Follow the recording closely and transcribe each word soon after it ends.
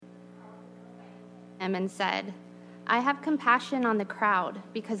him and said, "I have compassion on the crowd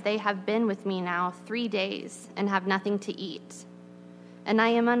because they have been with me now 3 days and have nothing to eat. And I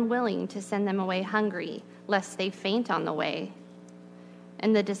am unwilling to send them away hungry, lest they faint on the way."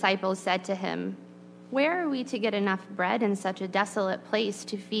 And the disciples said to him, "Where are we to get enough bread in such a desolate place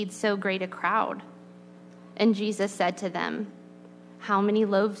to feed so great a crowd?" And Jesus said to them, "How many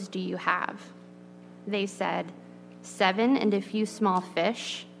loaves do you have?" They said, 7 and a few small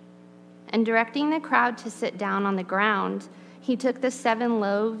fish. And directing the crowd to sit down on the ground, he took the 7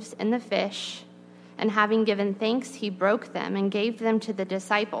 loaves and the fish, and having given thanks, he broke them and gave them to the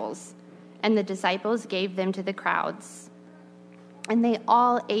disciples, and the disciples gave them to the crowds. And they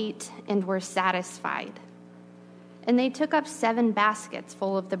all ate and were satisfied. And they took up 7 baskets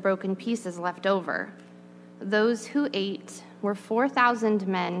full of the broken pieces left over. Those who ate were 4,000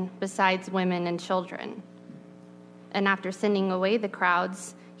 men, besides women and children. And after sending away the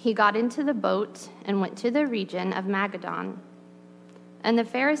crowds, he got into the boat and went to the region of Magadan. And the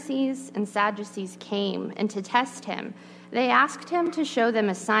Pharisees and Sadducees came, and to test him, they asked him to show them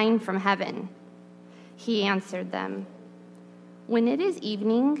a sign from heaven. He answered them, "When it is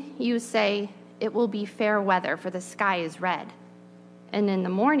evening, you say, 'It will be fair weather, for the sky is red.' And in the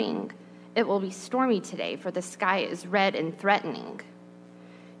morning, 'It will be stormy today, for the sky is red and threatening.'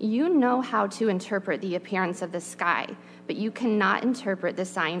 You know how to interpret the appearance of the sky, but you cannot interpret the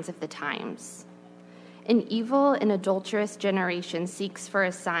signs of the times. An evil and adulterous generation seeks for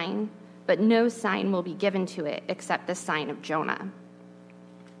a sign, but no sign will be given to it except the sign of Jonah."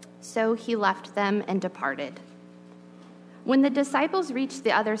 So he left them and departed. When the disciples reached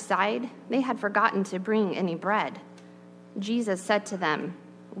the other side, they had forgotten to bring any bread. Jesus said to them,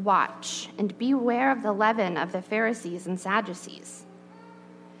 "Watch and beware of the leaven of the Pharisees and Sadducees."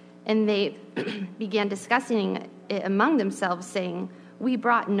 And they began discussing it among themselves, saying, "We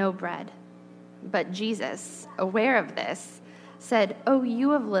brought no bread." But Jesus, aware of this, said, "O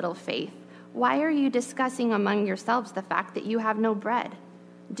you of little faith, why are you discussing among yourselves the fact that you have no bread?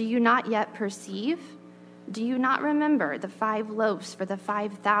 Do you not yet perceive? Do you not remember the 5 loaves for the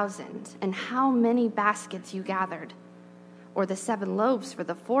 5,000, and how many baskets you gathered? Or the 7 loaves for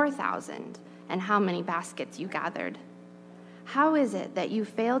the 4,000, and how many baskets you gathered? How is it that you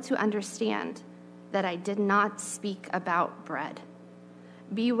fail to understand that I did not speak about bread?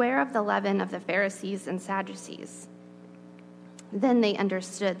 Beware of the leaven of the Pharisees and Sadducees." Then they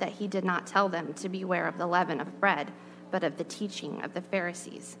understood that he did not tell them to beware of the leaven of bread, but of the teaching of the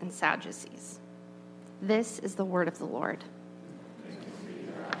Pharisees and Sadducees. This is the word of the Lord.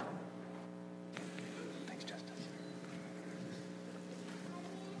 Thanks, Justice.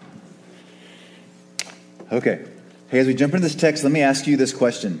 Okay. Hey, as we jump into this text, let me ask you this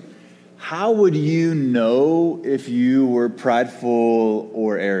question. How would you know if you were prideful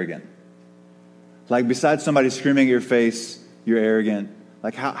or arrogant? Like, besides somebody screaming at your face, you're arrogant.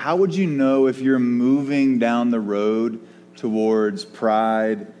 Like, how would you know if you're moving down the road towards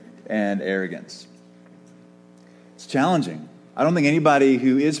pride and arrogance? It's challenging. I don't think anybody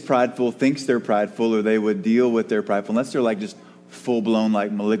who is prideful thinks they're prideful, or they would deal with their prideful unless they're like just full-blown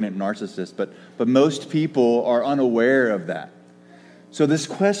like malignant narcissists. But most people are unaware of that. So this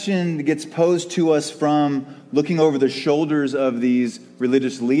question gets posed to us from looking over the shoulders of these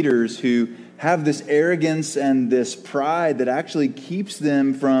religious leaders who have this arrogance and this pride that actually keeps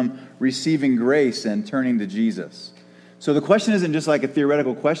them from receiving grace and turning to Jesus. So the question isn't just like a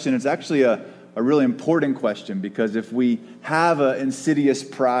theoretical question. It's actually a really important question, because if we have an insidious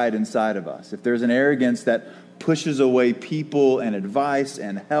pride inside of us, if there's an arrogance that pushes away people and advice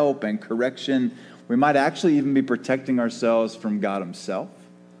and help and correction, we might actually even be protecting ourselves from God himself.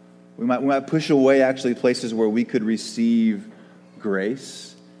 We might push away actually places where we could receive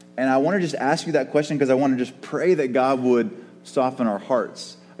grace. And I want to just ask you that question because I want to just pray that God would soften our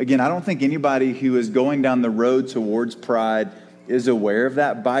hearts. Again, I don't think anybody who is going down the road towards pride is aware of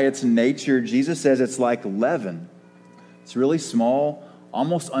that. By its nature, Jesus says it's like leaven. It's really small,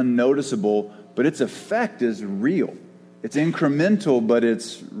 almost unnoticeable, but its effect is real. It's incremental, but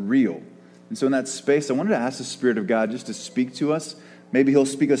it's real. And so in that space, I wanted to ask the Spirit of God just to speak to us. Maybe he'll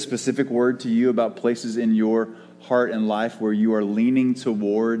speak a specific word to you about places in your heart and life where you are leaning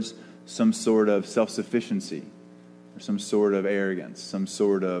towards some sort of self-sufficiency or some sort of arrogance, some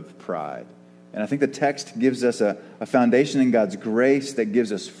sort of pride. And I think the text gives us a foundation in God's grace that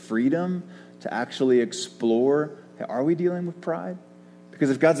gives us freedom to actually explore, hey, are we dealing with pride? Because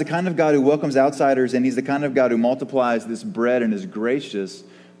if God's the kind of God who welcomes outsiders and he's the kind of God who multiplies this bread and is gracious,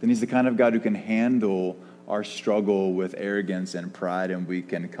 then he's the kind of God who can handle our struggle with arrogance and pride, and we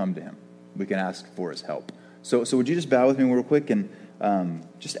can come to him. We can ask for his help. So would you just bow with me real quick, and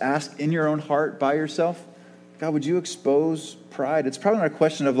just ask in your own heart by yourself, God, would you expose pride? It's probably not a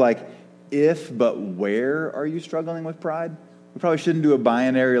question of like if, but where are you struggling with pride? We probably shouldn't do a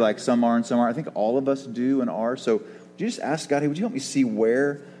binary like some are and some aren't. I think all of us do and are. So would you just ask God, hey, would you help me see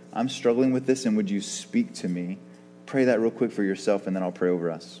where I'm struggling with this, and would you speak to me? Pray that real quick for yourself, and then I'll pray over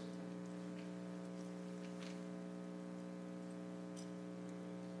us.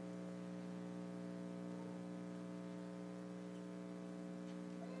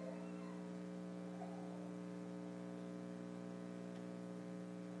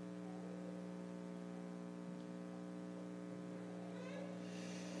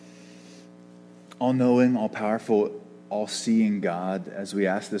 All-knowing, all-powerful, all-seeing God, as we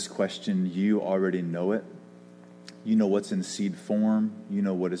ask this question, you already know it. You know what's in seed form. You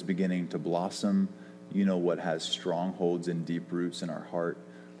know what is beginning to blossom. You know what has strongholds and deep roots in our heart.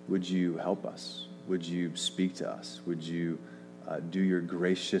 Would you help us? Would you speak to us? Would you do your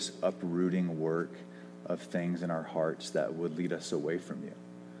gracious uprooting work of things in our hearts that would lead us away from you?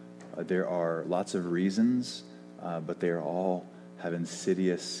 There are lots of reasons, but they are all have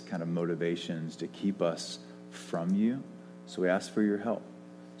insidious kind of motivations to keep us from you. So we ask for your help.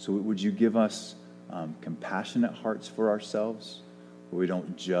 So would you give us compassionate hearts for ourselves, where we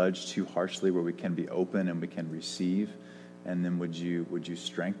don't judge too harshly, where we can be open and we can receive? And then would you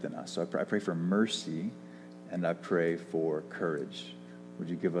strengthen us? So I pray for mercy, and I pray for courage. Would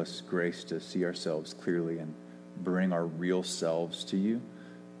you give us grace to see ourselves clearly and bring our real selves to you?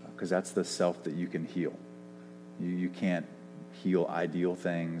 Because that's the self that you can heal. You can't heal ideal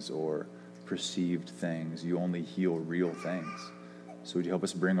things or perceived things. You only heal real things. So would you help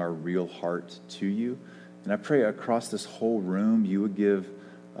us bring our real heart to you? And I pray across this whole room, you would give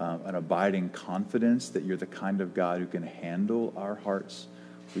an abiding confidence that you're the kind of God who can handle our hearts.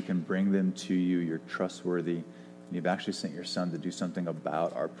 We can bring them to you. You're trustworthy. And you've actually sent your son to do something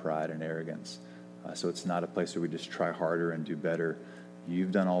about our pride and arrogance. So it's not a place where we just try harder and do better.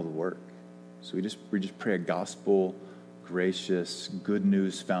 You've done all the work. So we just pray a gospel, gracious, good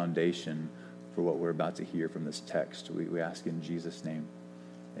news foundation for what we're about to hear from this text. We ask in Jesus' name.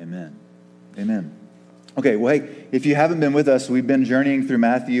 Amen. Amen. Okay, well, hey, if you haven't been with us, we've been journeying through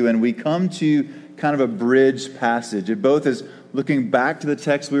Matthew, and we come to kind of a bridge passage. It both is looking back to the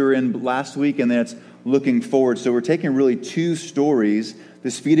text we were in last week, and then it's looking forward. So we're taking really two stories,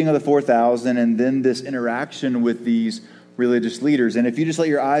 this feeding of the 4,000 and then this interaction with these religious leaders. And if you just let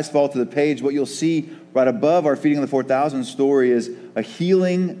your eyes fall to the page, what you'll see right above our feeding of the 4,000 story is a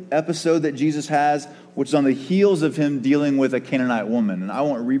healing episode that Jesus has, which is on the heels of him dealing with a Canaanite woman. And I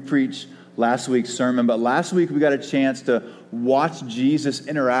won't repreach last week's sermon, but last week we got a chance to watch Jesus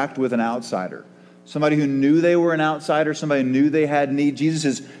interact with an outsider. Somebody who knew they were an outsider, somebody who knew they had need. Jesus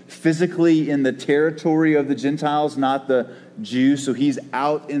is physically in the territory of the Gentiles, not the Jews. So he's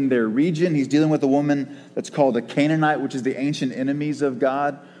out in their region. He's dealing with a woman that's called a Canaanite, which is the ancient enemies of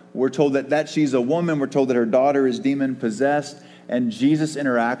God. We're told that she's a woman. We're told that her daughter is demon-possessed, and Jesus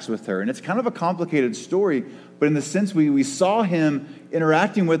interacts with her. And it's kind of a complicated story, but in the sense we saw him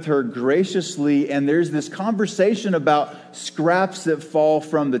interacting with her graciously, and there's this conversation about scraps that fall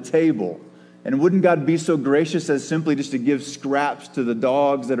from the table. And wouldn't God be so gracious as simply just to give scraps to the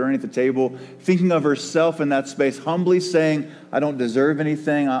dogs that are at the table, thinking of herself in that space, humbly saying, I don't deserve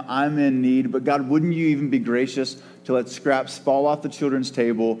anything, I'm in need. But God, wouldn't you even be gracious to let scraps fall off the children's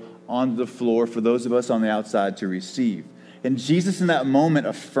table onto the floor for those of us on the outside to receive? And Jesus in that moment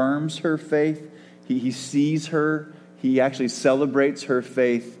affirms her faith. He sees her. He actually celebrates her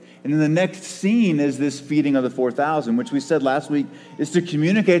faith. And then the next scene is this feeding of the 4,000, which we said last week is to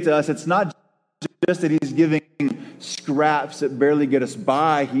communicate to us it's not just that he's giving scraps that barely get us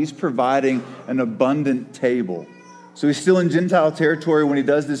by. He's providing an abundant table. So he's still in Gentile territory when he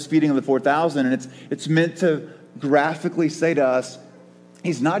does this feeding of the 4,000, and it's meant to graphically say to us,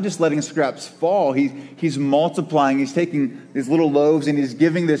 he's not just letting scraps fall. He's multiplying. He's taking these little loaves and he's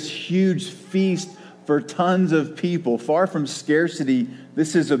giving this huge feast for tons of people. Far from scarcity,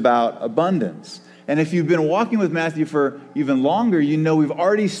 this is about abundance. And if you've been walking with Matthew for even longer, you know we've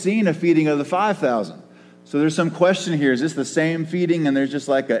already seen a feeding of the 5,000. So there's some question here. Is this the same feeding? And there's just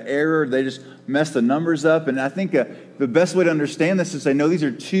like an error. They just messed the numbers up. And I think the best way to understand this is say, no, these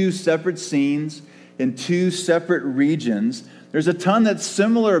are two separate scenes in two separate regions. There's a ton that's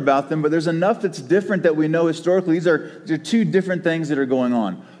similar about them, but there's enough that's different that we know historically these are two different things that are going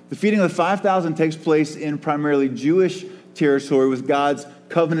on. The feeding of the 5,000 takes place in primarily Jewish territory with God's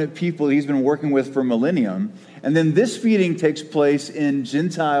covenant people he's been working with for millennium. And then this feeding takes place in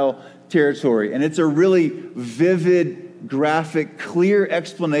Gentile territory. And it's a really vivid, graphic, clear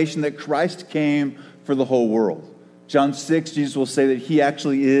explanation that Christ came for the whole world. John 6, Jesus will say that he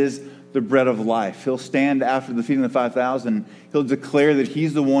actually is the bread of life. He'll stand after the feeding of the 5,000. He'll declare that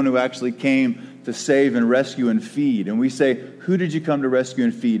he's the one who actually came to save and rescue and feed. And we say, who did you come to rescue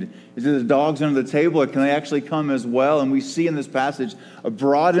and feed? Is it the dogs under the table, or can they actually come as well? And we see in this passage a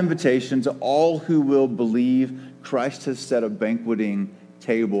broad invitation to all who will believe. Christ has set a banqueting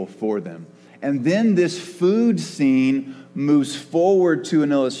table for them. And then this food scene moves forward to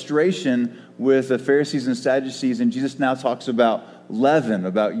an illustration with the Pharisees and Sadducees, and Jesus now talks about leaven,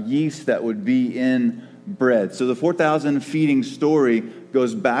 about yeast that would be in bread. So the 4,000 feeding story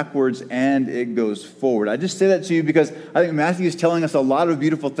goes backwards and it goes forward. I just say that to you because I think Matthew is telling us a lot of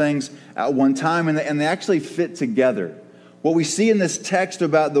beautiful things at one time, and they actually fit together. What we see in this text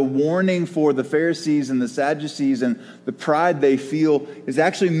about the warning for the Pharisees and the Sadducees and the pride they feel is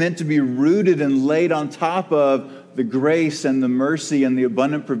actually meant to be rooted and laid on top of the grace and the mercy and the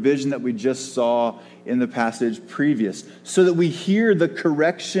abundant provision that we just saw in the passage previous, so that we hear the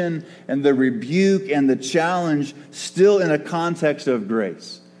correction and the rebuke and the challenge still in a context of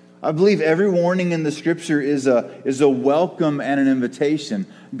grace. I believe every warning in the Scripture is a welcome and an invitation.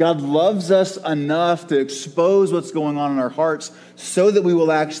 God loves us enough to expose what's going on in our hearts so that we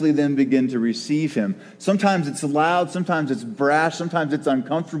will actually then begin to receive Him. Sometimes it's loud, sometimes it's brash, sometimes it's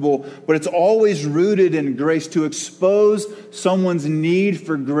uncomfortable, but it's always rooted in grace. To expose someone's need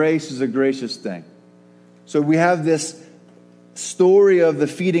for grace is a gracious thing. So we have this story of the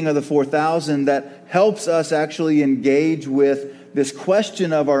feeding of the 4,000 that helps us actually engage with this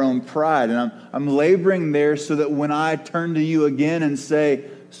question of our own pride. And I'm laboring there so that when I turn to you again and say,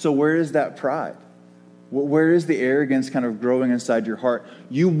 so where is that pride? Where is the arrogance kind of growing inside your heart?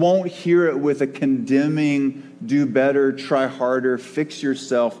 You won't hear it with a condemning, do better, try harder, fix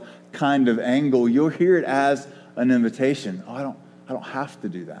yourself kind of angle. You'll hear it as an invitation. Oh, I don't have to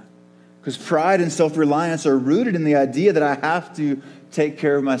do that. Because pride and self-reliance are rooted in the idea that I have to take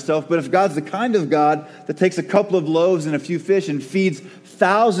care of myself. But if God's the kind of God that takes a couple of loaves and a few fish and feeds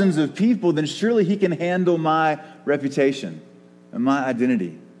thousands of people, then surely He can handle my reputation and my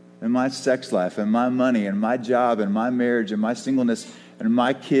identity and my sex life and my money and my job and my marriage and my singleness and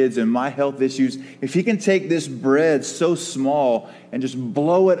my kids and my health issues. If He can take this bread so small and just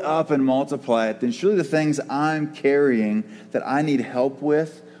blow it up and multiply it, then surely the things I'm carrying that I need help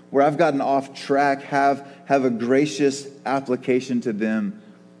with, where I've gotten off track, have a gracious application to them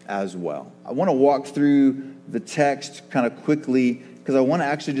as well. I want to walk through the text kind of quickly because I want to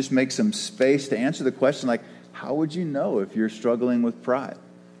actually just make some space to answer the question, like, how would you know if you're struggling with pride?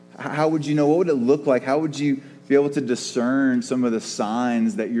 How would you know? What would it look like? How would you be able to discern some of the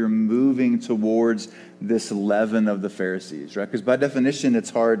signs that you're moving towards this leaven of the Pharisees, right? Because by definition,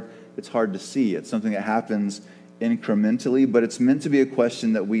 it's hard to see. It's something that happens incrementally, but it's meant to be a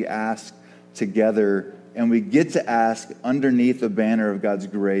question that we ask together, and we get to ask underneath the banner of God's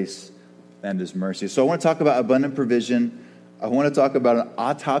grace and His mercy. So I want to talk about abundant provision. I want to talk about an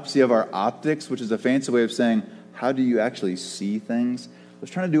autopsy of our optics, which is a fancy way of saying, how do you actually see things? I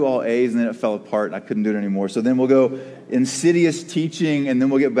was trying to do all A's, and then it fell apart, and I couldn't do it anymore. So then we'll go insidious teaching, and then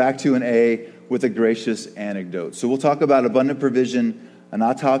we'll get back to an A with a gracious anecdote. So we'll talk about abundant provision, an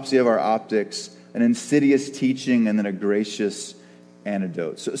autopsy of our optics, an insidious teaching, and then a gracious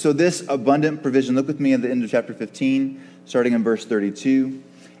antidote. So this abundant provision, look with me at the end of chapter 15, starting in verse 32.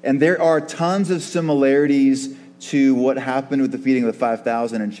 And there are tons of similarities to what happened with the feeding of the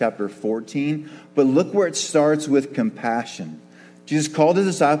 5,000 in chapter 14. But look where it starts with compassion. Jesus called His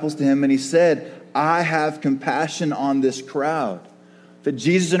disciples to Him and He said, I have compassion on this crowd. That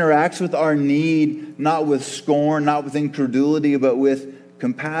Jesus interacts with our need, not with scorn, not with incredulity, but with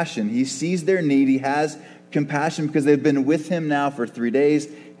compassion. He sees their need. He has compassion because they've been with Him now for 3 days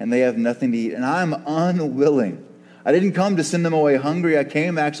and they have nothing to eat. And I'm unwilling. I didn't come to send them away hungry. I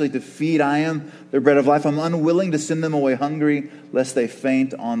came actually to feed. I am their bread of life. I'm unwilling to send them away hungry lest they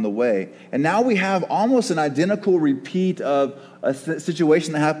faint on the way. And now we have almost an identical repeat of a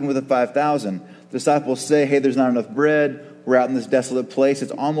situation that happened with the 5,000. The disciples say, hey, there's not enough bread. We're out in this desolate place.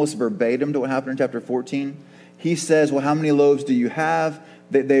 It's almost verbatim to what happened in chapter 14. He says, well, how many loaves do you have?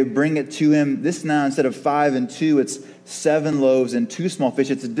 They bring it to Him. This now, instead of 5 and 2, it's 7 loaves and 2 small fish.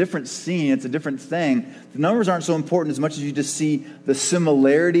 It's a different scene. It's a different thing. The numbers aren't so important as much as you just see the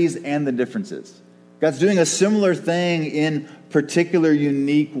similarities and the differences. God's doing a similar thing in particular,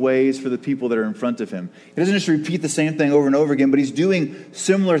 unique ways for the people that are in front of Him. He doesn't just repeat the same thing over and over again, but He's doing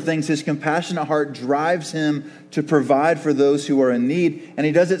similar things. His compassionate heart drives Him to provide for those who are in need, and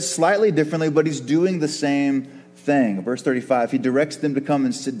He does it slightly differently, but He's doing the same thing. Verse 35, He directs them to come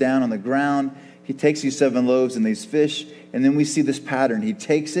and sit down on the ground. He takes these 7 loaves and these fish, and then we see this pattern. He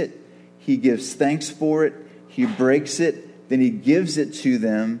takes it, He gives thanks for it, he breaks it, then he gives it to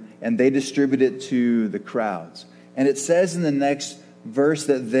them, and they distribute it to the crowds. And it says in the next verse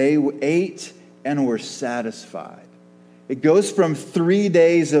that they ate and were satisfied. It goes from 3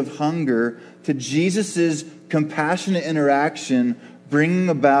 days of hunger to Jesus' compassionate interaction, bringing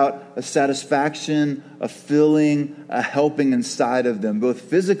about a satisfaction, a filling, a helping inside of them, both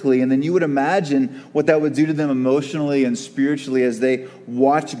physically, and then you would imagine what that would do to them emotionally and spiritually as they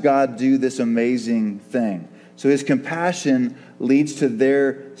watch God do this amazing thing. So his compassion leads to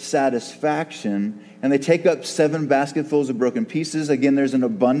their satisfaction, and they take up 7 basketfuls of broken pieces. Again, there's an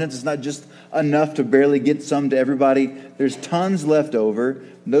abundance. It's not just enough to barely get some to everybody. There's tons left over.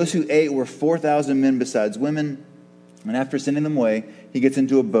 Those who ate were 4,000 men besides women. And after sending them away, he gets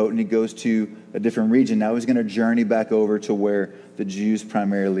into a boat and he goes to a different region. Now he's going to journey back over to where the Jews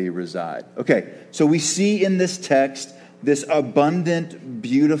primarily reside. Okay, so we see in this text this abundant,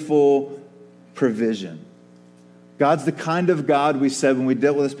 beautiful provision. God's the kind of God, we said when we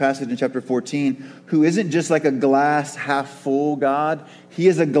dealt with this passage in chapter 14, who isn't just like a glass half full God. He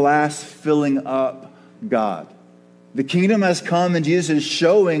is a glass filling up God. The kingdom has come, and Jesus is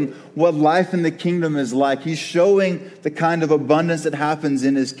showing what life in the kingdom is like. He's showing the kind of abundance that happens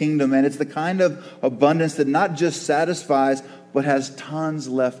in his kingdom, and it's the kind of abundance that not just satisfies, but has tons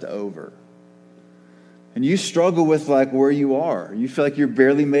left over. And you struggle with like where you are. You feel like you're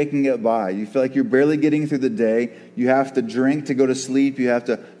barely making it by. You feel like you're barely getting through the day. You have to drink to go to sleep. You have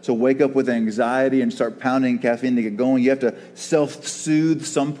to wake up with anxiety and start pounding caffeine to get going. You have to self-soothe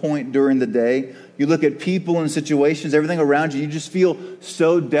some point during the day. You look at people and situations, everything around you, you just feel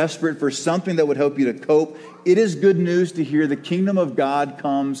so desperate for something that would help you to cope. It is good news to hear the kingdom of God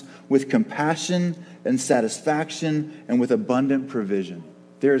comes with compassion and satisfaction and with abundant provision.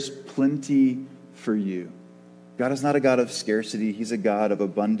 There's plenty for you. God is not a God of scarcity. He's a God of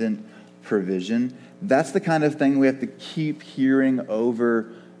abundant provision. That's the kind of thing we have to keep hearing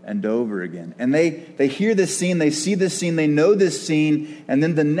over and over again. And they hear this scene, they see this scene, they know this scene, and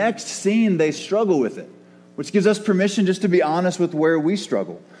then the next scene they struggle with it, which gives us permission just to be honest with where we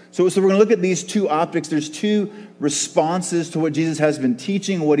struggle. So we're going to look at these two optics. There's two responses to what Jesus has been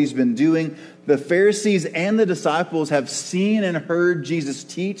teaching, what he's been doing. The Pharisees and the disciples have seen and heard Jesus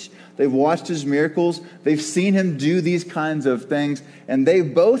teach. They've watched his miracles. They've seen him do these kinds of things. And they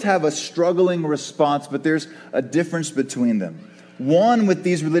both have a struggling response, but there's a difference between them. One with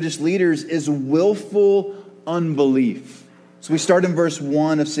these religious leaders is willful unbelief. So we start in verse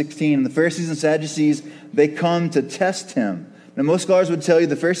 1 of 16. The Pharisees and Sadducees, they come to test him. Now, most scholars would tell you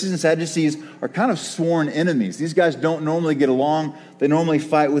the Pharisees and Sadducees are kind of sworn enemies. These guys don't normally get along. They normally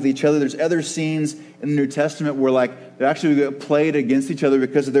fight with each other. There's other scenes in the New Testament where they actually get played against each other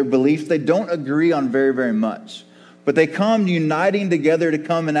because of their beliefs. They don't agree on very, very much. But they come uniting together to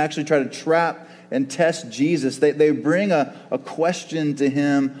come and actually try to trap and test Jesus. They bring a question to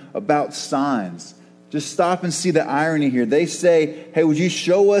him about signs. Just stop and see the irony here. They say, hey, would you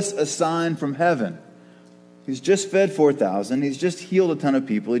show us a sign from heaven? He's just fed 4,000. He's just healed a ton of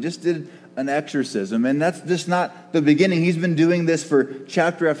people. He just did an exorcism. And that's just not the beginning. He's been doing this for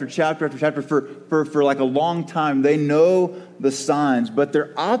chapter after chapter after chapter for like a long time. They know the signs, but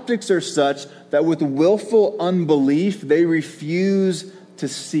their optics are such that with willful unbelief, they refuse to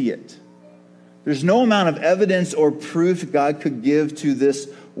see it. There's no amount of evidence or proof God could give to this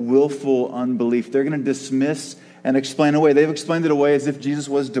willful unbelief. They're going to dismiss and explain away. They've explained it away as if Jesus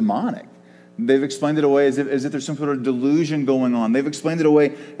was demonic. They've explained it away as if there's some sort of delusion going on. They've explained it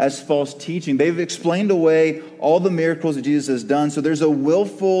away as false teaching. They've explained away all the miracles that Jesus has done. So there's a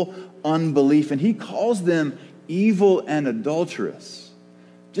willful unbelief, and he calls them evil and adulterous.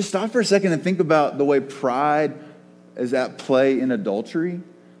 Just stop for a second and think about the way pride is at play in adultery.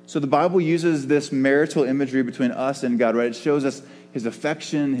 So the Bible uses this marital imagery between us and God, right? It shows us his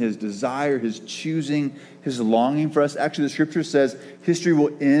affection, his desire, his choosing, his longing for us. Actually, the scripture says history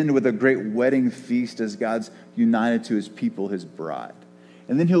will end with a great wedding feast as God's united to his people, his bride.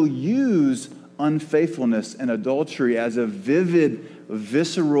 And then he'll use unfaithfulness and adultery as a vivid,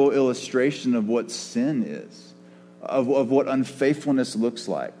 visceral illustration of what sin is, of what unfaithfulness looks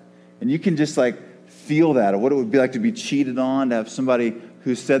like. And you can just feel that, or what it would be like to be cheated on, to have somebody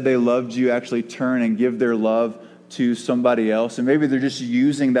who said they loved you actually turn and give their love to somebody else. And maybe they're just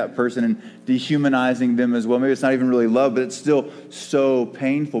using that person and dehumanizing them as well. Maybe it's not even really love, but it's still so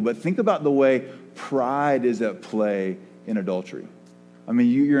painful. But think about the way pride is at play in adultery. I mean,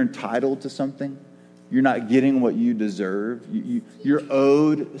 you're entitled to something. You're not getting what you deserve. You're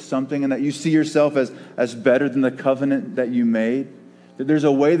owed something, and that you see yourself as better than the covenant that you made. That there's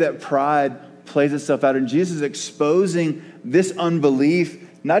a way that pride plays itself out. And Jesus is exposing this unbelief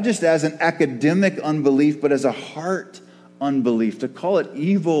not just as an academic unbelief, but as a heart unbelief. To call it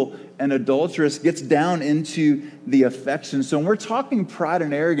evil and adulterous gets down into the affections. So when we're talking pride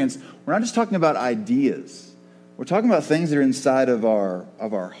and arrogance, we're not just talking about ideas. We're talking about things that are inside of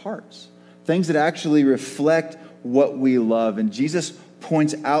our hearts, things that actually reflect what we love. And Jesus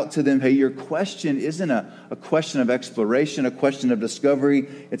points out to them, hey, your question isn't a question of exploration, a question of discovery.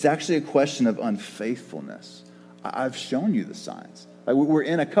 It's actually a question of unfaithfulness. I've shown you the signs. Like, we're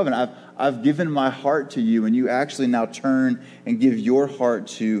in a covenant. I've given my heart to you, and you actually now turn and give your heart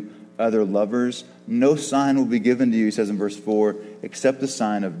to other lovers. No sign will be given to you, he says in verse 4, except the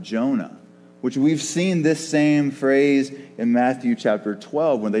sign of Jonah, which we've seen this same phrase in Matthew chapter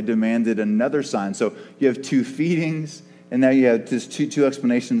 12 when they demanded another sign. So you have 2 feedings, and now you have just two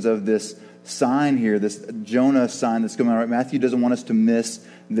explanations of this sign here, this Jonah sign that's coming out. Right? Matthew doesn't want us to miss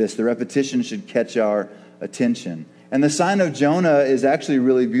this. The repetition should catch our attention. And the sign of Jonah is actually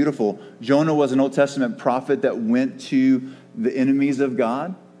really beautiful. Jonah was an Old Testament prophet that went to the enemies of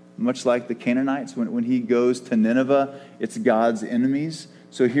God, much like the Canaanites. When he goes to Nineveh, it's God's enemies.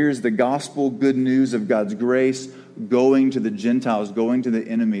 So here's the gospel, good news of God's grace, going to the Gentiles, going to the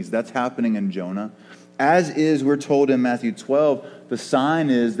enemies. That's happening in Jonah. As is, we're told in Matthew 12, the sign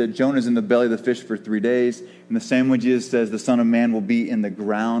is that Jonah's in the belly of the fish for 3 days. In the same way Jesus says the Son of Man will be in the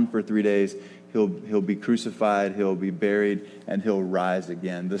ground for 3 days. He'll be crucified, he'll be buried, and he'll rise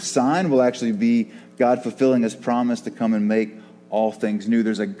again. The sign will actually be God fulfilling his promise to come and make all things new.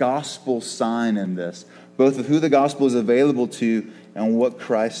 There's a gospel sign in this, both of who the gospel is available to and what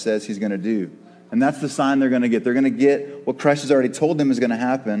Christ says he's going to do. And that's the sign they're going to get. They're going to get what Christ has already told them is going to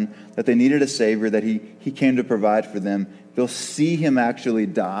happen, that they needed a Savior, that he came to provide for them. They'll see him actually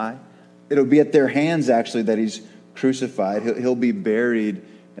die. It'll be at their hands, actually, that he's crucified. He'll be buried,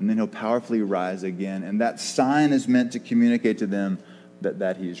 and then he'll powerfully rise again. And that sign is meant to communicate to them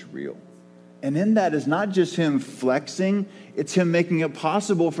that he's real. And in that is not just him flexing, it's him making it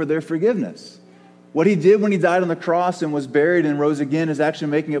possible for their forgiveness. What he did when he died on the cross and was buried and rose again is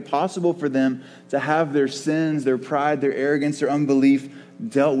actually making it possible for them to have their sins, their pride, their arrogance, their unbelief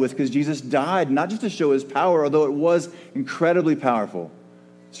dealt with. Because Jesus died not just to show his power, although it was incredibly powerful.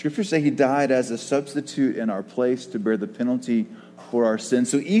 Scriptures say he died as a substitute in our place to bear the penalty for our sins.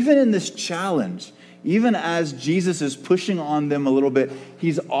 So even in this challenge, even as Jesus is pushing on them a little bit,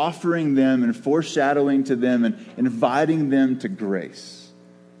 he's offering them and foreshadowing to them and inviting them to grace.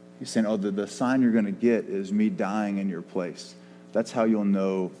 He's saying, the sign you're going to get is me dying in your place. That's how you'll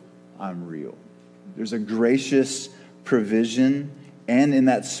know I'm real. There's a gracious provision, and in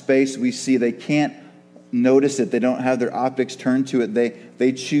that space we see they can't notice it. They don't have their optics turned to it.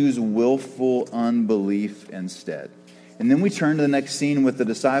 They choose willful unbelief instead. And then we turn to the next scene with the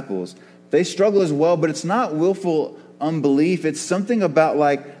disciples. They struggle as well, but it's not willful unbelief. It's something about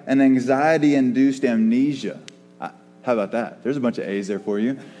like an anxiety-induced amnesia. How about that? There's a bunch of A's there for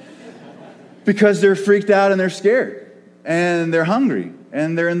you. Because they're freaked out and they're scared and they're hungry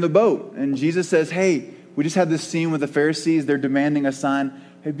and they're in the boat. And Jesus says, hey, we just had this scene with the Pharisees. They're demanding a sign.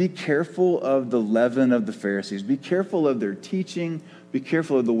 Hey, be careful of the leaven of the Pharisees. Be careful of their teaching. Be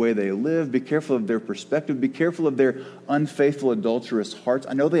careful of the way they live. Be careful of their perspective. Be careful of their unfaithful, adulterous hearts.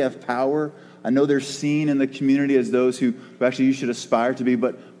 I know they have power. I know they're seen in the community as those who actually you should aspire to be,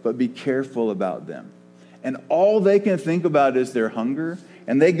 but be careful about them. And all they can think about is their hunger.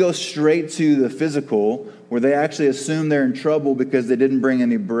 And they go straight to the physical, where they actually assume they're in trouble because they didn't bring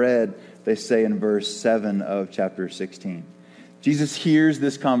any bread, they say in verse 7 of chapter 16. Jesus hears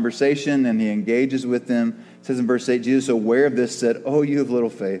this conversation and he engages with them. It says in verse 8, Jesus, aware of this, said, oh, you have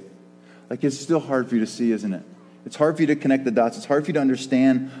little faith. Like, it's still hard for you to see, isn't it? It's hard for you to connect the dots. It's hard for you to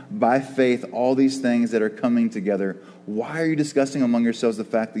understand by faith all these things that are coming together. Why are you discussing among yourselves the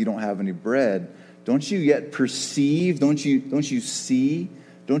fact that you don't have any bread? Don't you yet perceive? Don't you see?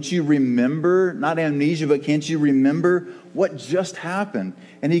 Don't you remember? Not amnesia, but can't you remember what just happened?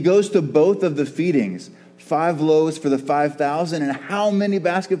 And he goes to both of the feedings. 5 loaves for the 5,000, and how many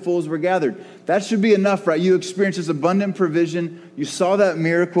basketfuls were gathered? That should be enough, right? You experienced this abundant provision. You saw that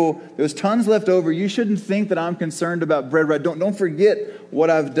miracle. There was tons left over. You shouldn't think that I'm concerned about bread, right? Don't forget what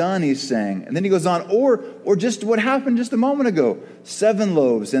I've done, he's saying. And then he goes on, or just what happened just a moment ago. 7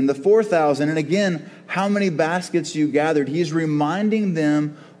 loaves and the 4,000, and again, how many baskets you gathered. He's reminding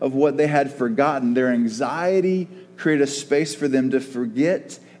them of what they had forgotten. Their anxiety created a space for them to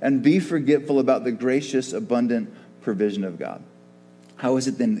forget and be forgetful about the gracious, abundant provision of God. How is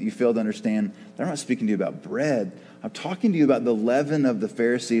it then that you fail to understand that I'm not speaking to you about bread? I'm talking to you about the leaven of the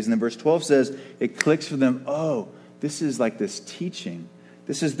Pharisees. And then verse 12 says, it clicks for them, oh, this is like this teaching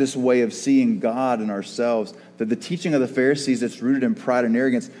This is this way of seeing God and ourselves, that the teaching of the Pharisees that's rooted in pride and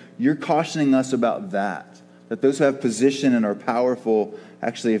arrogance, you're cautioning us about that those who have position and are powerful,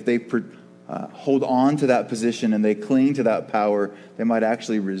 actually, if they hold on to that position and they cling to that power, they might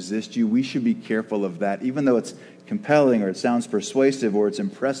actually resist you. We should be careful of that. Even though it's compelling or it sounds persuasive or it's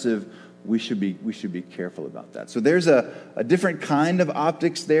impressive, we should be careful about that. So there's a different kind of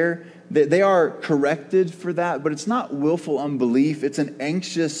optics there. They are corrected for that, but it's not willful unbelief. It's an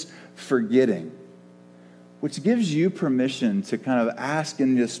anxious forgetting, which gives you permission to kind of ask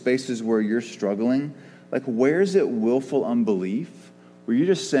in the spaces where you're struggling, like, where is it willful unbelief, where you're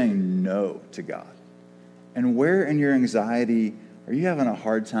just saying no to God? And where in your anxiety are you having a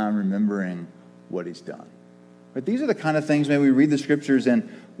hard time remembering what he's done? But these are the kind of things, maybe we read the scriptures and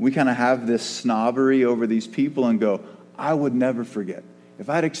we kind of have this snobbery over these people and go, I would never forget. If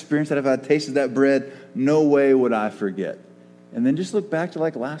I had experienced that, if I had tasted that bread, no way would I forget. And then just look back to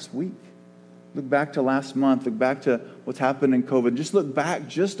like last week. Look back to last month. Look back to what's happened in COVID. Just look back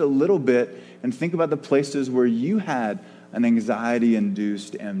just a little bit and think about the places where you had an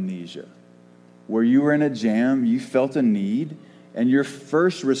anxiety-induced amnesia, where you were in a jam, you felt a need, and your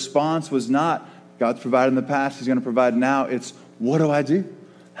first response was not, God's provided in the past, he's going to provide now. It's, what do I do?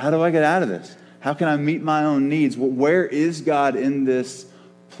 How do I get out of this? How can I meet my own needs? Where is God in this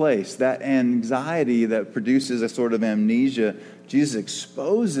place? That anxiety that produces a sort of amnesia, Jesus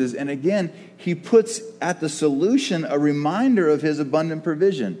exposes, and again, he puts at the solution a reminder of his abundant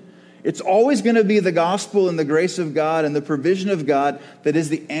provision. It's always going to be the gospel and the grace of God and the provision of God that is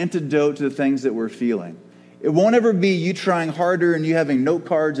the antidote to the things that we're feeling. It won't ever be you trying harder and you having note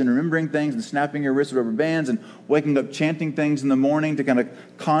cards and remembering things and snapping your wrists with rubber bands and waking up chanting things in the morning to kind of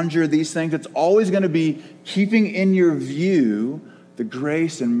conjure these things. It's always going to be keeping in your view the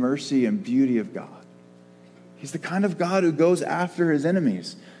grace and mercy and beauty of God. He's the kind of God who goes after his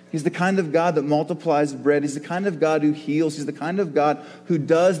enemies. He's the kind of God that multiplies bread. He's the kind of God who heals. He's the kind of God who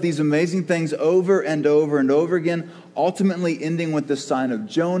does these amazing things over and over and over again, ultimately ending with the sign of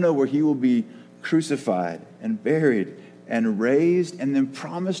Jonah, where he will be crucified and buried and raised and then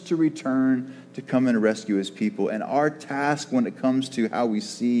promised to return to come and rescue his people. And our task when it comes to how we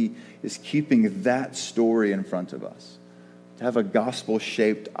see is keeping that story in front of us, to have a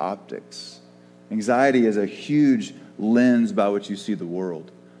gospel-shaped optics. Anxiety is a huge lens by which you see the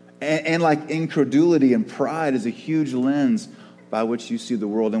world. And like incredulity and pride is a huge lens by which you see the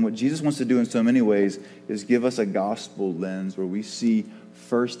world. And what Jesus wants to do in so many ways is give us a gospel lens where we see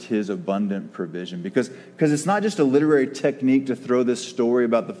first his abundant provision. Because it's not just a literary technique to throw this story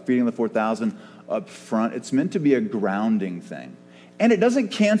about the feeding of the 4,000 up front. It's meant to be a grounding thing. And it doesn't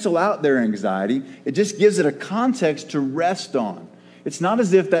cancel out their anxiety. It just gives it a context to rest on. It's not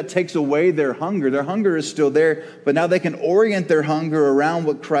as if that takes away their hunger. Their hunger is still there, but now they can orient their hunger around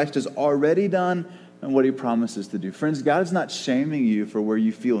what Christ has already done and what he promises to do. Friends, God is not shaming you for where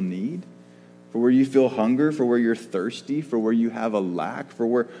you feel need, for where you feel hunger, for where you're thirsty, for where you have a lack,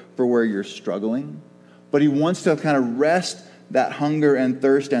 for where you're struggling. But he wants to kind of rest that hunger and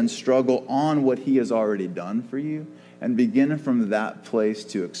thirst and struggle on what he has already done for you and begin from that place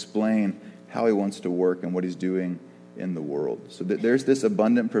to explain how he wants to work and what he's doing in the world. So there's this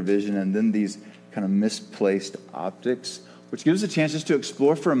abundant provision and then these kind of misplaced optics, which gives us a chance just to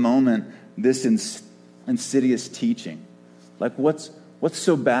explore for a moment this insidious teaching. Like what's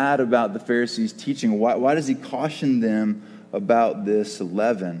so bad about the Pharisees' teaching? Why does he caution them about this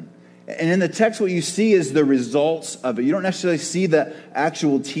leaven? And in the text, what you see is the results of it. You don't necessarily see the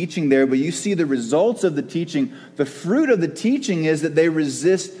actual teaching there, but you see the results of the teaching. The fruit of the teaching is that they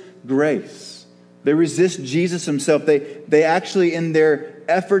resist grace. They resist Jesus himself. They actually, in their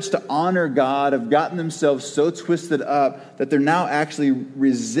efforts to honor God, have gotten themselves so twisted up that they're now actually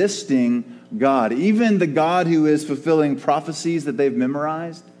resisting God. Even the God who is fulfilling prophecies that they've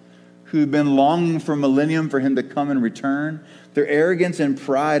memorized, who've been longing for millennium for him to come and return. Their arrogance and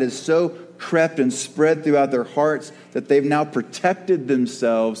pride is so crept and spread throughout their hearts that they've now protected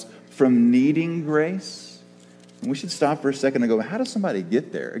themselves from needing grace. And we should stop for a second and go, how does somebody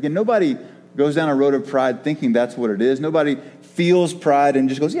get there? Again, nobody goes down a road of pride thinking that's what it is. Nobody feels pride and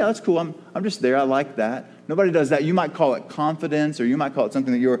just goes, yeah, that's cool. I'm just there. I like that. Nobody does that. You might call it confidence, or you might call it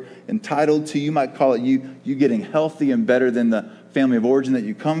something that you're entitled to. You might call it you getting healthy and better than the family of origin that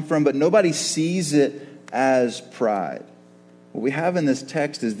you come from, but nobody sees it as pride. What we have in this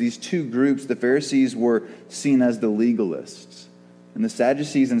text is these two groups. The Pharisees were seen as the legalists, and the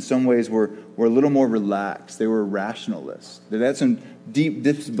Sadducees in some ways were a little more relaxed. They were rationalists. They had some deep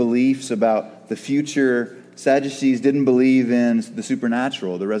disbeliefs about the future. Sadducees didn't believe in the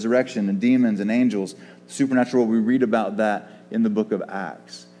supernatural, the resurrection, and demons and angels. The supernatural, we read about that in the book of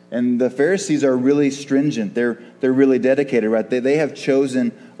Acts. And the Pharisees are really stringent. They're really dedicated, right? They have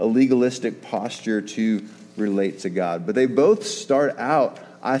chosen a legalistic posture to relate to God. But they both start out,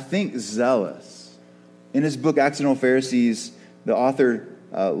 I think, zealous. In his book, Accidental Pharisees, the author,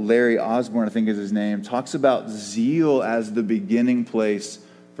 Larry Osborne, I think is his name, talks about zeal as the beginning place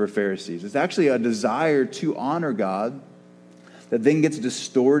for Pharisees. It's actually a desire to honor God that then gets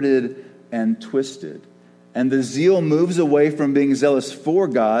distorted and twisted. And the zeal moves away from being zealous for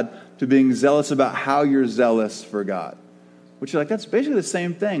God to being zealous about how you're zealous for God. Which you're like, that's basically the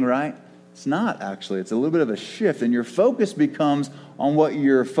same thing, right? It's not, actually. It's a little bit of a shift. And your focus becomes on what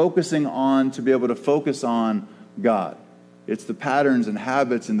you're focusing on to be able to focus on God. It's the patterns and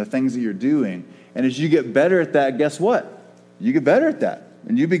habits and the things that you're doing. And as you get better at that, guess what? You get better at that.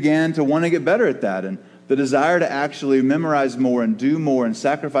 And you begin to want to get better at that. And the desire to actually memorize more and do more and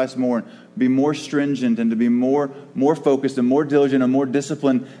sacrifice more and be more stringent and to be more focused and more diligent and more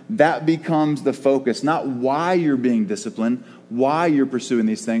disciplined, that becomes the focus. Not why you're being disciplined, why you're pursuing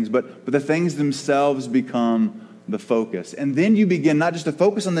these things, but the things themselves become the focus. And then you begin not just to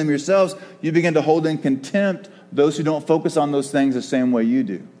focus on them yourselves, you begin to hold in contempt those who don't focus on those things the same way you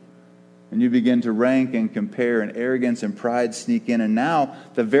do. And you begin to rank and compare, and arrogance and pride sneak in. And now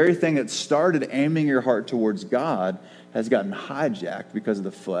the very thing that started aiming your heart towards God has gotten hijacked because of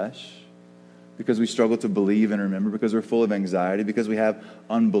the flesh, because we struggle to believe and remember, because we're full of anxiety, because we have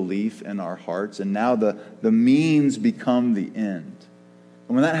unbelief in our hearts. And now the means become the end.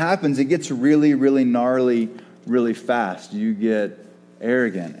 And when that happens, it gets really, really gnarly really fast. You get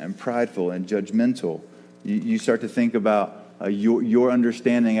arrogant and prideful and judgmental. You start to think about your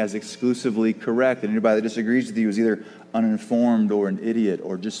understanding as exclusively correct, and anybody that disagrees with you is either uninformed or an idiot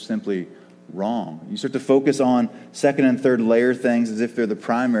or just simply wrong. You start to focus on second and third layer things as if they're the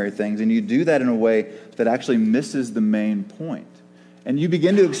primary things, and you do that in a way that actually misses the main point. And you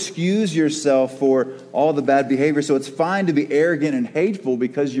begin to excuse yourself for all the bad behavior, so it's fine to be arrogant and hateful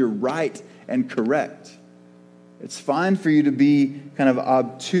because you're right and correct. It's fine for you to be kind of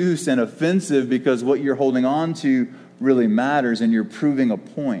obtuse and offensive because what you're holding on to really matters and you're proving a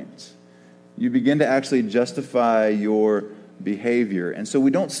point. You begin to actually justify your behavior. And so we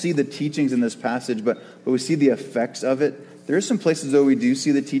don't see the teachings in this passage, but we see the effects of it. There are some places though we do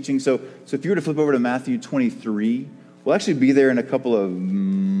see the teaching. So if you were to flip over to Matthew 23, we'll actually be there in a couple of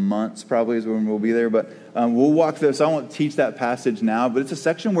months probably is when we'll be there, but we'll walk through. So I won't teach that passage now, but it's a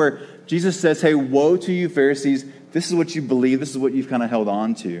section where Jesus says, hey, woe to you Pharisees. This is what you believe. This is what you've kind of held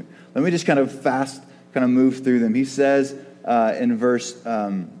on to. Let me just kind of move through them. He says in verse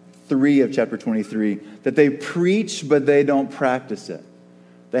 3 of chapter 23 that they preach, but they don't practice it.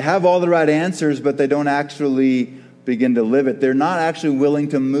 They have all the right answers, but they don't actually begin to live it. They're not actually willing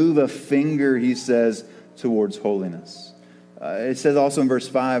to move a finger, he says, towards holiness. It says also in verse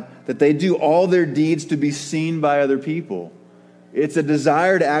 5 that they do all their deeds to be seen by other people. It's a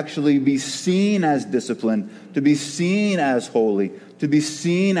desire to actually be seen as disciplined, to be seen as holy, to be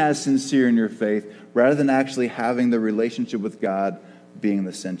seen as sincere in your faith, rather than actually having the relationship with God being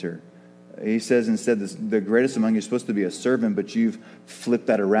the center. He says instead, the greatest among you is supposed to be a servant, but you've flipped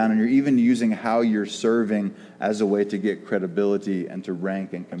that around, and you're even using how you're serving as a way to get credibility and to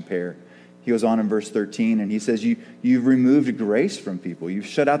rank and compare. He goes on in verse 13, and he says, you've removed grace from people. You've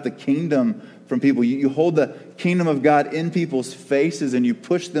shut out the kingdom from people. You hold the kingdom of God in people's faces, and you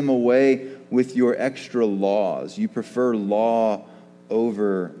push them away with your extra laws. You prefer law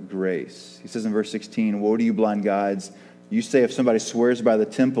over grace. He says in verse 16, woe to you blind guides. You say if somebody swears by the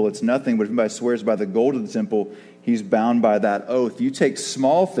temple, it's nothing, but if somebody swears by the gold of the temple, he's bound by that oath. You take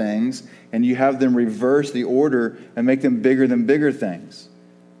small things, and you have them reverse the order and make them bigger than bigger things.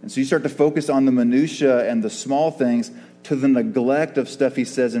 And so you start to focus on the minutia and the small things to the neglect of stuff, he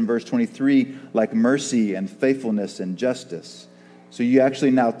says in verse 23, like mercy and faithfulness and justice. So you actually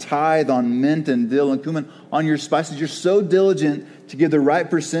now tithe on mint and dill and cumin, on your spices. You're so diligent to give the right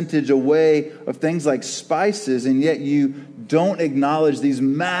percentage away of things like spices, and yet you don't acknowledge these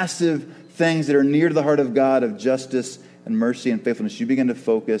massive things that are near to the heart of God of justice and mercy and faithfulness. You begin to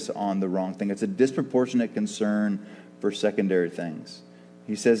focus on the wrong thing. It's a disproportionate concern for secondary things.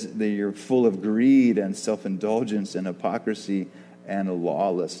 He says that you're full of greed and self-indulgence and hypocrisy and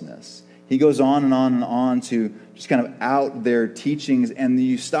lawlessness. He goes on and on and on to just kind of out their teachings, and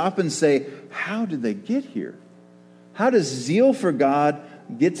you stop and say, how did they get here? How does zeal for God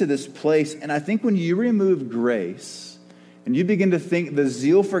get to this place? And I think when you remove grace and you begin to think the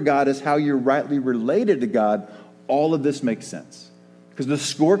zeal for God is how you're rightly related to God, all of this makes sense. Because the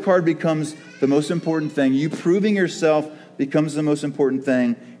scorecard becomes the most important thing. You proving yourself becomes the most important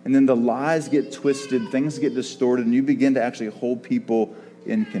thing, and then the lies get twisted, things get distorted, and you begin to actually hold people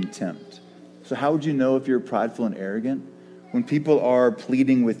in contempt. So how would you know if you're prideful and arrogant? When people are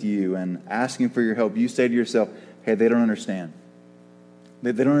pleading with you and asking for your help, you say to yourself, hey, they don't understand.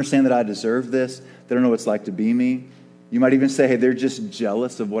 They don't understand that I deserve this. They don't know what it's like to be me. You might even say, hey, they're just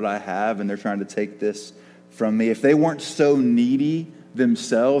jealous of what I have and they're trying to take this from me. If they weren't so needy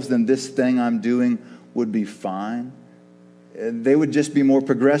themselves, then this thing I'm doing would be fine. They would just be more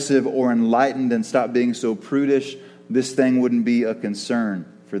progressive or enlightened and stop being so prudish. This thing wouldn't be a concern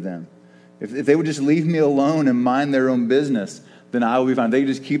for them. If they would just leave me alone and mind their own business, then I will be fine. They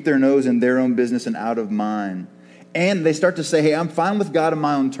just keep their nose in their own business and out of mine. And they start to say, hey, I'm fine with God on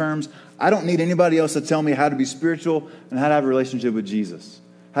my own terms. I don't need anybody else to tell me how to be spiritual and how to have a relationship with Jesus,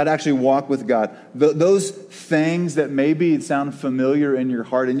 how to actually walk with God. Those things that maybe sound familiar in your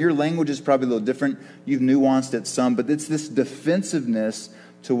heart, and your language is probably a little different. You've nuanced it some, but it's this defensiveness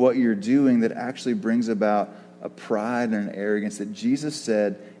to what you're doing that actually brings about a pride and an arrogance that Jesus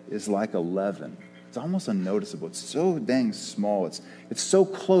said is like a leaven. It's almost unnoticeable. It's so dang small. It's so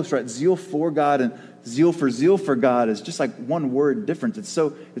close, right? Zeal for God and zeal for God is just like one word difference. It's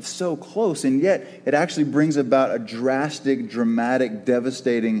so close, and yet it actually brings about a drastic, dramatic,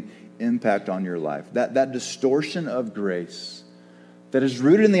 devastating impact on your life. That distortion of grace that is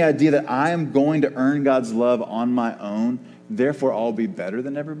rooted in the idea that I am going to earn God's love on my own, therefore I'll be better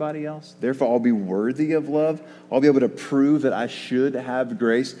than everybody else. Therefore I'll be worthy of love. I'll be able to prove that I should have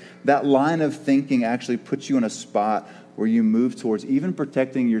grace. That line of thinking actually puts you in a spot where you move towards even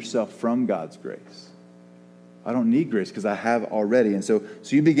protecting yourself from God's grace. I don't need grace because I have already. And so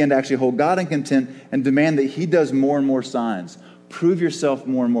you begin to actually hold God in contempt and demand that He does more and more signs. Prove yourself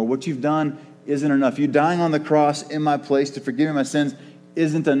more and more. What you've done isn't enough. You dying on the cross in my place to forgive me my sins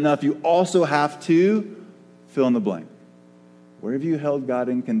isn't enough. You also have to fill in the blank. Where have you held God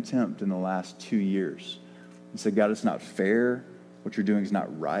in contempt in the last 2 years? You said, God, it's not fair. What you're doing is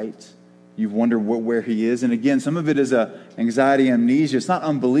not right. You've wondered where He is. And again, some of it is anxiety, amnesia. It's not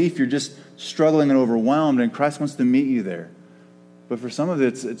unbelief. You're just struggling and overwhelmed, and Christ wants to meet you there. But for some of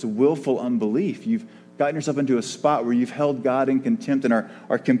it, it's willful unbelief. You've gotten yourself into a spot where you've held God in contempt and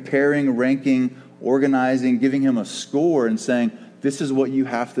are comparing, ranking, organizing, giving Him a score and saying, this is what you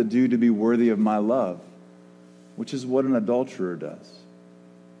have to do to be worthy of my love, which is what an adulterer does.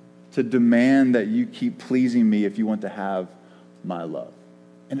 To demand that you keep pleasing me if you want to have my love.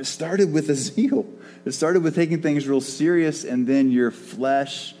 And it started with a zeal. It started with taking things real serious, and then your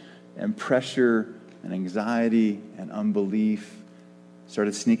flesh and pressure and anxiety and unbelief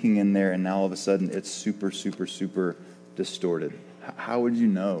started sneaking in there, and now all of a sudden it's super, super, super distorted. How would you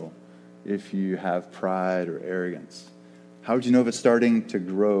know if you have pride or arrogance? How would you know if it's starting to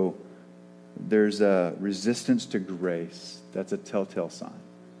grow? There's a resistance to grace. That's a telltale sign.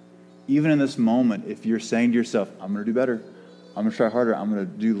 Even in this moment, if you're saying to yourself, I'm going to do better, I'm going to try harder, I'm going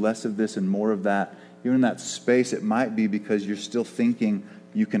to do less of this and more of that, even in that space, it might be because you're still thinking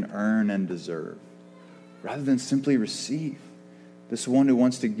you can earn and deserve, rather than simply receive. This one who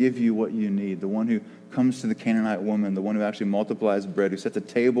wants to give you what you need, the one who comes to the Canaanite woman, the one who actually multiplies bread, who sets a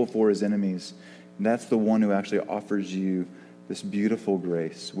table for his enemies, and that's the one who actually offers you this beautiful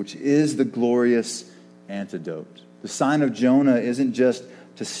grace, which is the glorious antidote. The sign of Jonah isn't just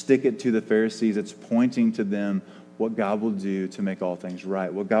to stick it to the Pharisees, it's pointing to them what God will do to make all things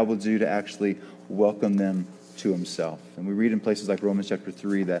right, what God will do to actually welcome them to Himself. And we read in places like Romans chapter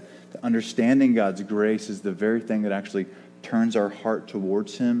 3 that understanding God's grace is the very thing that actually turns our heart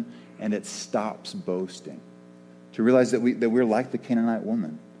towards Him, and it stops boasting. To realize that we're like the Canaanite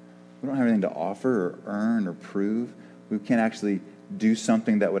woman. We don't have anything to offer or earn or prove. We can't actually do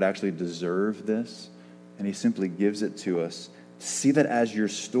something that would actually deserve this. And He simply gives it to us. See that as your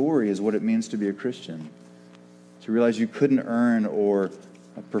story is what it means to be a Christian. To realize you couldn't earn or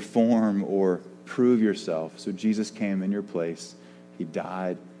perform or prove yourself. So Jesus came in your place. He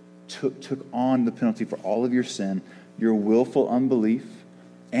died, took on the penalty for all of your sin, your willful unbelief,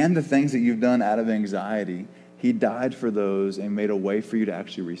 and the things that you've done out of anxiety. He died for those and made a way for you to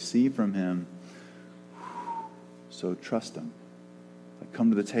actually receive from Him. So trust Him. Come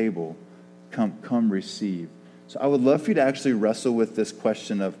to the table. Come receive. So I would love for you to actually wrestle with this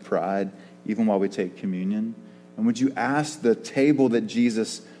question of pride, even while we take communion. And would you ask the table that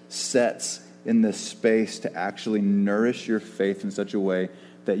Jesus sets in this space to actually nourish your faith in such a way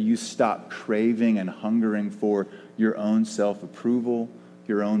that you stop craving and hungering for your own self-approval,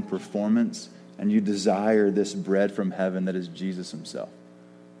 your own performance, and you desire this bread from heaven that is Jesus Himself.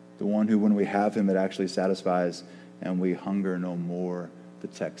 The one who, when we have Him, it actually satisfies and we hunger no more, the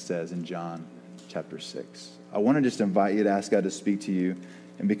text says in John chapter 6. I want to just invite you to ask God to speak to you.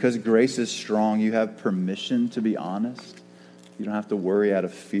 And because grace is strong, you have permission to be honest. You don't have to worry out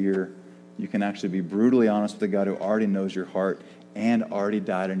of fear. You can actually be brutally honest with the God who already knows your heart and already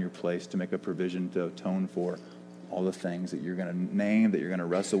died in your place to make a provision to atone for all the things that you're going to name, that you're going to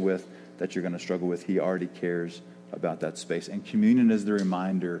wrestle with, that you're going to struggle with. He already cares about that space. And communion is the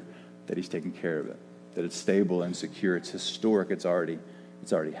reminder that he's taking care of it, that it's stable and secure. It's historic. It's already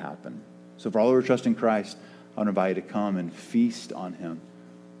happened. So for all who are trusting Christ, I want to invite you to come and feast on him.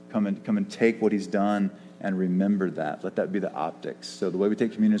 Come and take what he's done and remember that. Let that be the optics. So the way we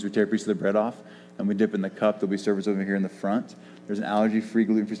take communion is we tear a piece of the bread off and we dip in the cup. There'll be servers over here in the front. There's an allergy-free,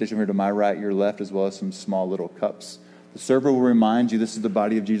 gluten-free station over here to my right, your left, as well as some small little cups. The server will remind you this is the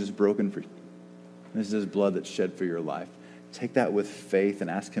body of Jesus broken for you. This is his blood that's shed for your life. Take that with faith and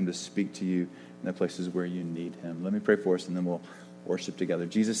ask him to speak to you in the places where you need him. Let me pray for us and then we'll worship together.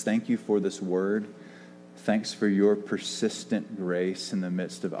 Jesus, thank you for this word. Thanks for your persistent grace in the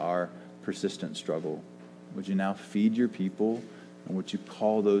midst of our persistent struggle. Would you now feed your people, and would you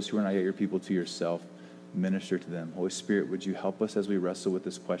call those who are not yet your people to yourself, minister to them. Holy Spirit, would you help us as we wrestle with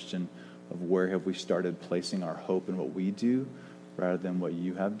this question of where have we started placing our hope in what we do rather than what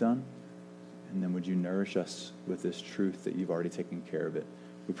you have done? And then would you nourish us with this truth that you've already taken care of it?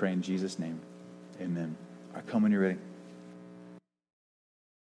 We pray in Jesus' name. Amen. All right, come when you're ready.